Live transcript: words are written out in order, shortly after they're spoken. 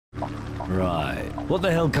Right. What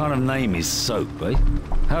the hell kind of name is Soap, eh?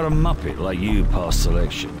 How'd a muppet like you pass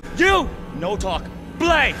selection? You! No talk.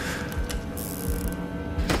 Blade!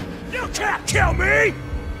 You can't kill me!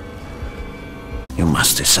 You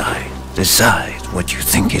must decide. Decide what you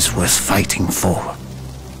think is worth fighting for.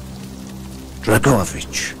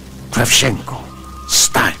 Dragovich, Kravchenko,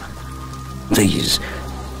 Stein. These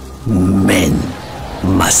men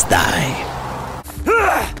must die.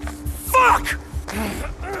 Fuck!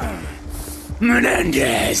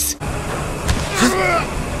 Menendez!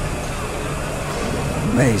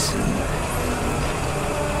 Mason,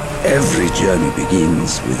 every journey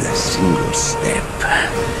begins with a single step.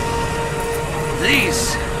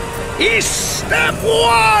 This is step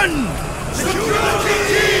one! Security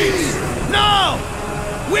teams! Now!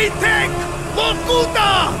 We take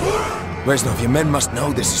Vorkuta! Reznov, your men must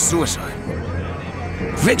know this is suicide.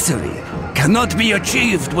 Victory cannot be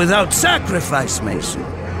achieved without sacrifice, Mason.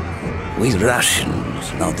 We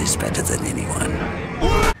Russians know this better than anyone.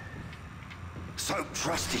 Soap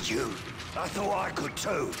trusted you. I thought I could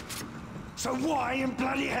too. So why in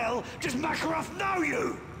bloody hell does Makarov know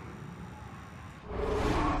you?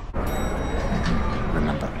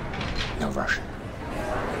 Remember, no Russian.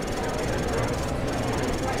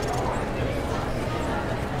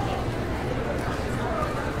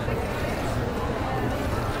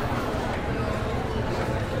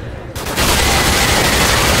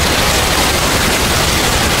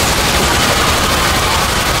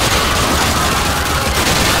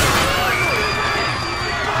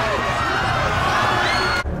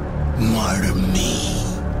 Murder me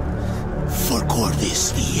for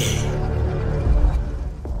Corvus VA.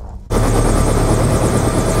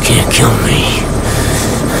 Can't kill me.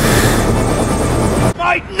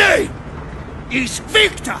 My name is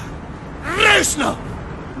Victor Reznov!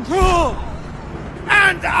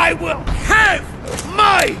 And I will have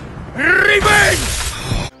my revenge!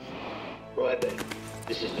 Right then,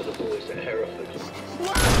 this is for the boys at Hereford.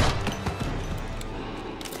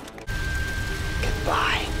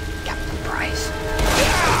 Goodbye, Captain Price.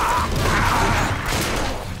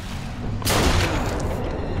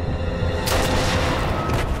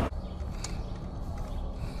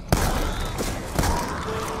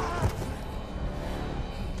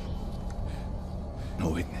 No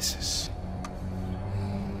witnesses.